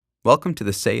Welcome to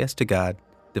the Say Yes to God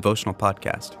devotional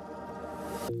podcast.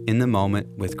 In the Moment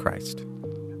with Christ,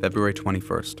 February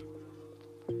 21st.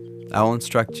 I will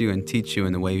instruct you and teach you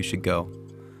in the way you should go.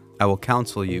 I will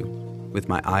counsel you with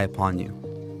my eye upon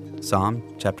you. Psalm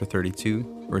chapter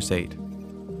 32, verse 8.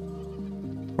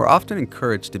 We're often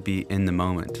encouraged to be in the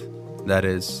moment. That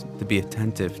is, to be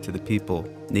attentive to the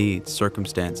people, needs,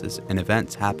 circumstances, and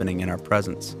events happening in our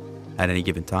presence at any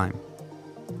given time.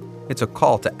 It's a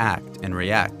call to act and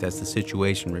react as the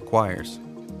situation requires.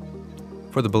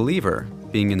 For the believer,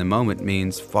 being in the moment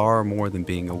means far more than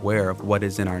being aware of what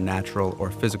is in our natural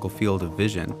or physical field of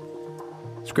vision.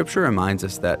 Scripture reminds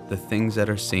us that the things that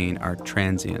are seen are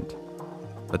transient,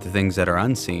 but the things that are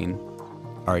unseen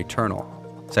are eternal.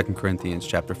 2 Corinthians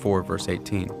chapter 4, verse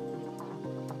 18.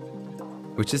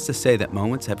 Which is to say that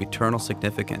moments have eternal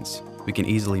significance we can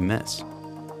easily miss.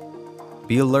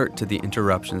 Be alert to the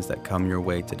interruptions that come your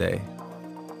way today.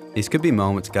 These could be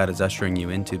moments God is ushering you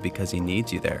into because He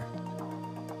needs you there.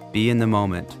 Be in the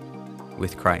moment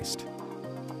with Christ.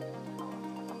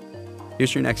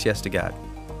 Here's your next yes to God.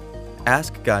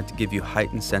 Ask God to give you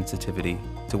heightened sensitivity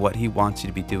to what He wants you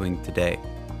to be doing today.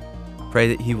 Pray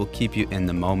that He will keep you in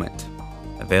the moment,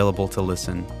 available to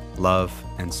listen, love,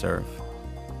 and serve.